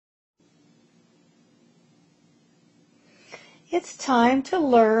It's time to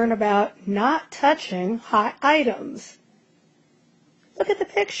learn about not touching hot items. Look at the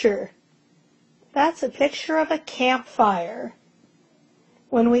picture. That's a picture of a campfire.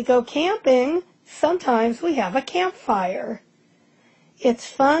 When we go camping, sometimes we have a campfire. It's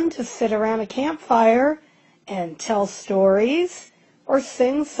fun to sit around a campfire and tell stories or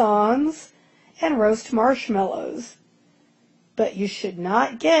sing songs and roast marshmallows. But you should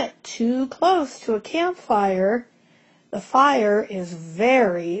not get too close to a campfire. The fire is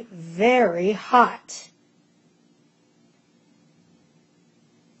very, very hot.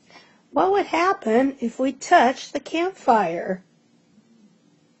 What would happen if we touched the campfire?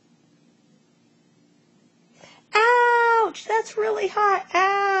 Ouch! That's really hot.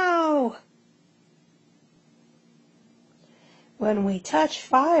 Ow! When we touch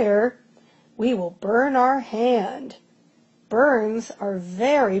fire, we will burn our hand. Burns are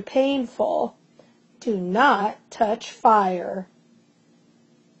very painful. Do not touch fire.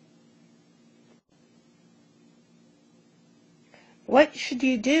 What should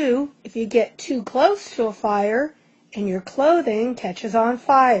you do if you get too close to a fire and your clothing catches on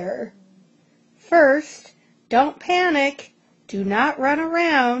fire? First, don't panic. Do not run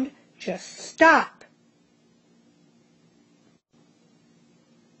around. Just stop.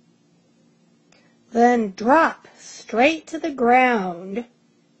 Then drop straight to the ground.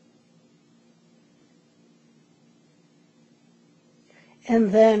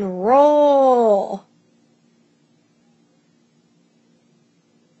 And then roll.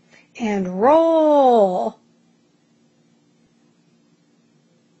 And roll.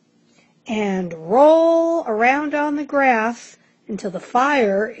 And roll around on the grass until the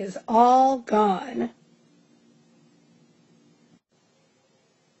fire is all gone.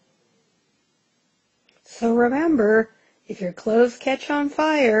 So remember, if your clothes catch on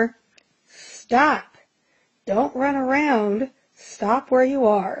fire, stop. Don't run around. Stop where you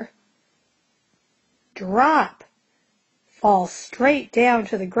are. Drop. Fall straight down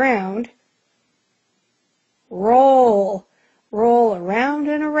to the ground. Roll. Roll around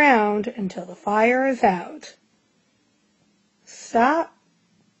and around until the fire is out. Stop,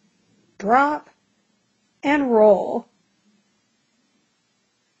 drop, and roll.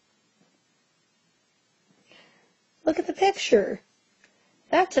 Look at the picture.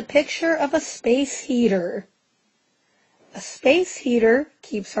 That's a picture of a space heater. A space heater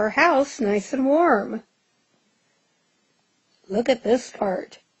keeps our house nice and warm. Look at this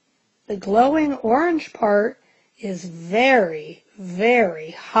part. The glowing orange part is very,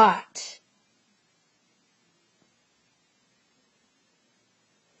 very hot.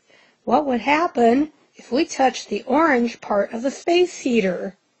 What would happen if we touched the orange part of the space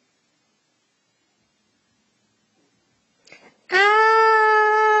heater?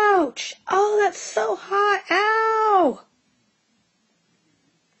 Ouch! Oh, that's so hot. Ow!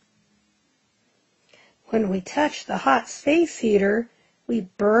 When we touch the hot space heater, we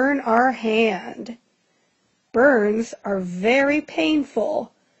burn our hand. Burns are very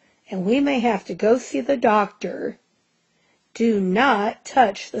painful, and we may have to go see the doctor. Do not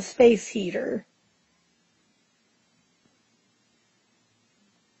touch the space heater.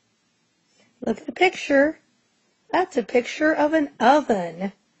 Look at the picture. That's a picture of an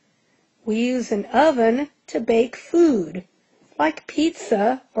oven. We use an oven to bake food, like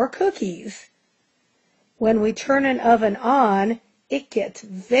pizza or cookies. When we turn an oven on, it gets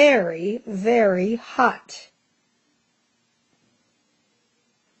very, very hot.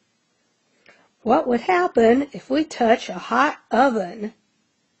 What would happen if we touch a hot oven?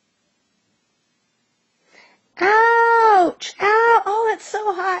 Ouch! Ow! Oh, it's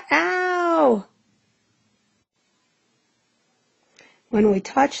so hot! Ow! When we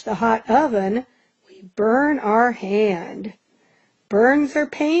touch the hot oven, we burn our hand. Burns are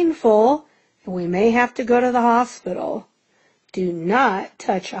painful, and we may have to go to the hospital. Do not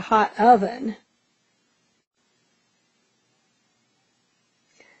touch a hot oven.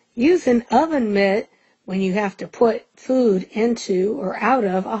 Use an oven mitt when you have to put food into or out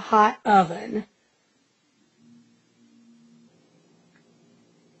of a hot oven.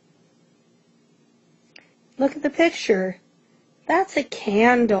 Look at the picture. That's a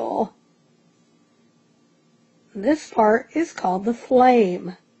candle. This part is called the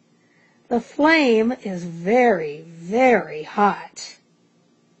flame. The flame is very, very hot.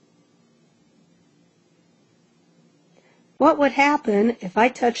 What would happen if I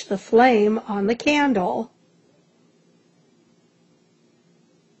touched the flame on the candle?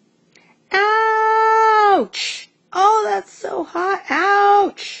 Ouch! Oh, that's so hot.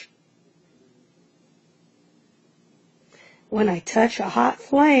 Ouch! When I touch a hot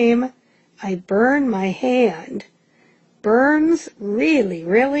flame, I burn my hand. Burns really,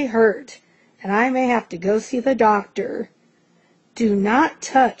 really hurt, and I may have to go see the doctor. Do not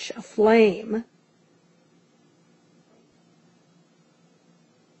touch a flame.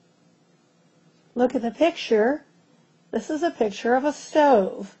 Look at the picture. This is a picture of a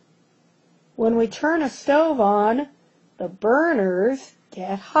stove. When we turn a stove on, the burners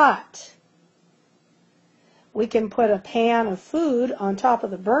get hot. We can put a pan of food on top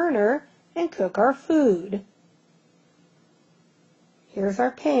of the burner and cook our food. Here's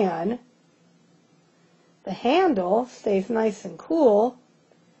our pan. The handle stays nice and cool,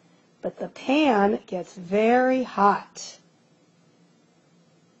 but the pan gets very hot.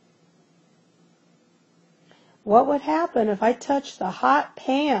 What would happen if I touched the hot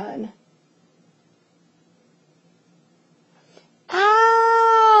pan?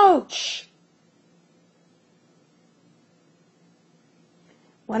 Ouch!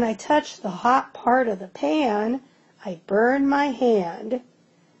 When I touch the hot part of the pan, I burn my hand.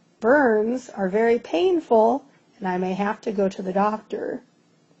 Burns are very painful, and I may have to go to the doctor.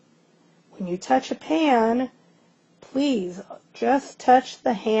 When you touch a pan, please just touch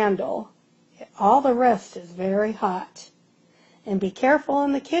the handle. All the rest is very hot. And be careful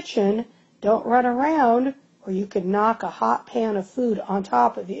in the kitchen. Don't run around, or you could knock a hot pan of food on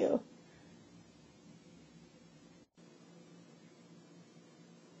top of you.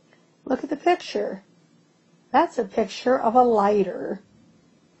 Look at the picture. That's a picture of a lighter.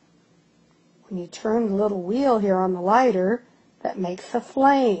 When you turn the little wheel here on the lighter, that makes a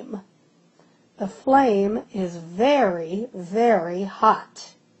flame. The flame is very, very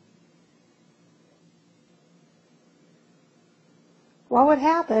hot. What would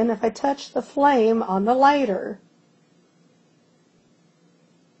happen if I touched the flame on the lighter?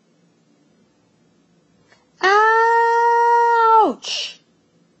 Ouch!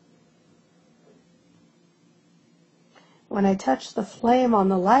 When I touch the flame on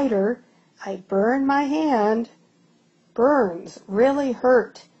the lighter, I burn my hand. Burns really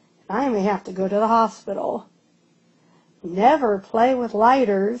hurt, and I may have to go to the hospital. Never play with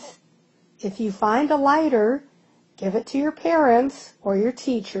lighters. If you find a lighter, give it to your parents or your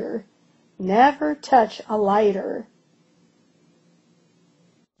teacher. Never touch a lighter.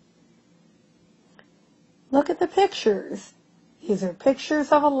 Look at the pictures. These are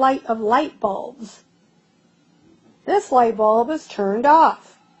pictures of light bulbs. This light bulb is turned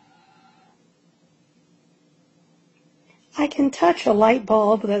off. I can touch a light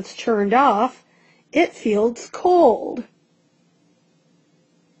bulb that's turned off. It feels cold.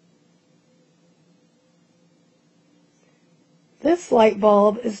 This light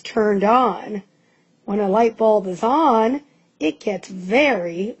bulb is turned on. When a light bulb is on, it gets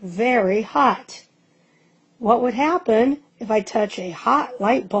very, very hot. What would happen if I touch a hot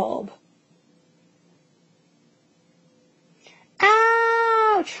light bulb?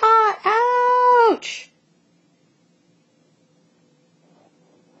 Ouch! Hot! Ouch!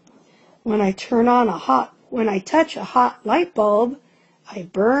 When I touch a hot light bulb, I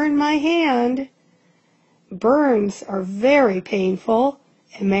burn my hand. Burns are very painful,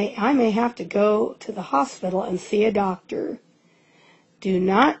 and I may have to go to the hospital and see a doctor. Do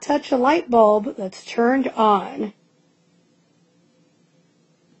not touch a light bulb that's turned on.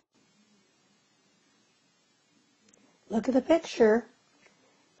 Look at the picture.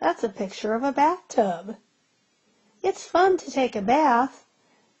 That's a picture of a bathtub. It's fun to take a bath,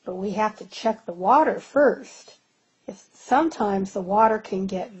 but we have to check the water first. Sometimes the water can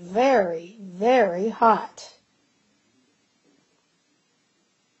get very, very hot.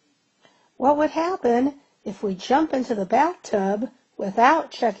 What would happen if we jump into the bathtub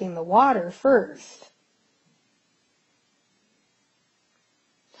without checking the water first?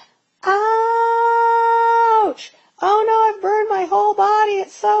 Ouch! Oh no, I've burned my whole body.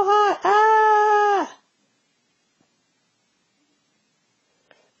 It's so hot. Ah!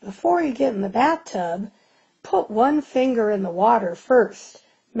 Before you get in the bathtub, put one finger in the water first.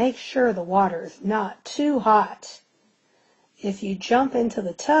 Make sure the water is not too hot. If you jump into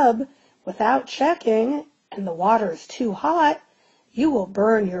the tub without checking and the water is too hot, you will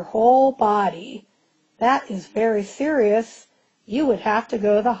burn your whole body. That is very serious. You would have to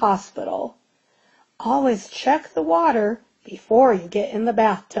go to the hospital. Always check the water before you get in the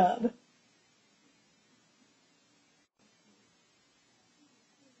bathtub.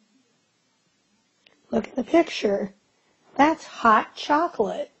 Look at the picture. That's hot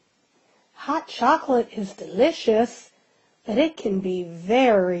chocolate. Hot chocolate is delicious, but it can be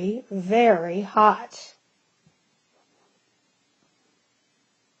very, very hot.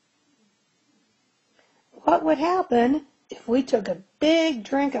 What would happen if we took a big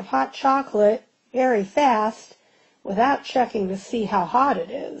drink of hot chocolate very fast without checking to see how hot it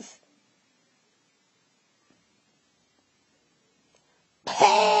is.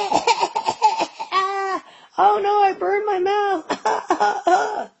 Oh no, I burned my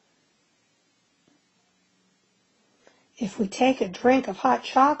mouth. If we take a drink of hot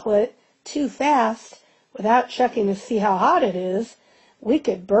chocolate too fast without checking to see how hot it is, we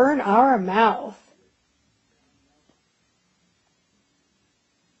could burn our mouth.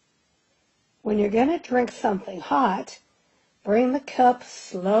 When you're going to drink something hot, bring the cup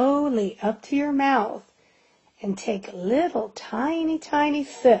slowly up to your mouth and take a little tiny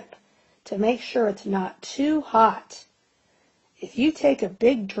sip to make sure it's not too hot. If you take a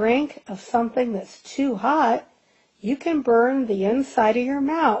big drink of something that's too hot, you can burn the inside of your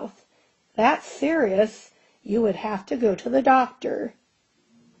mouth. That's serious. You would have to go to the doctor.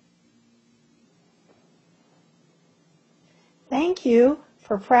 Thank you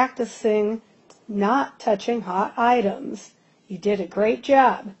for practicing not touching hot items. You did a great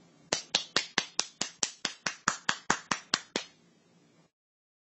job.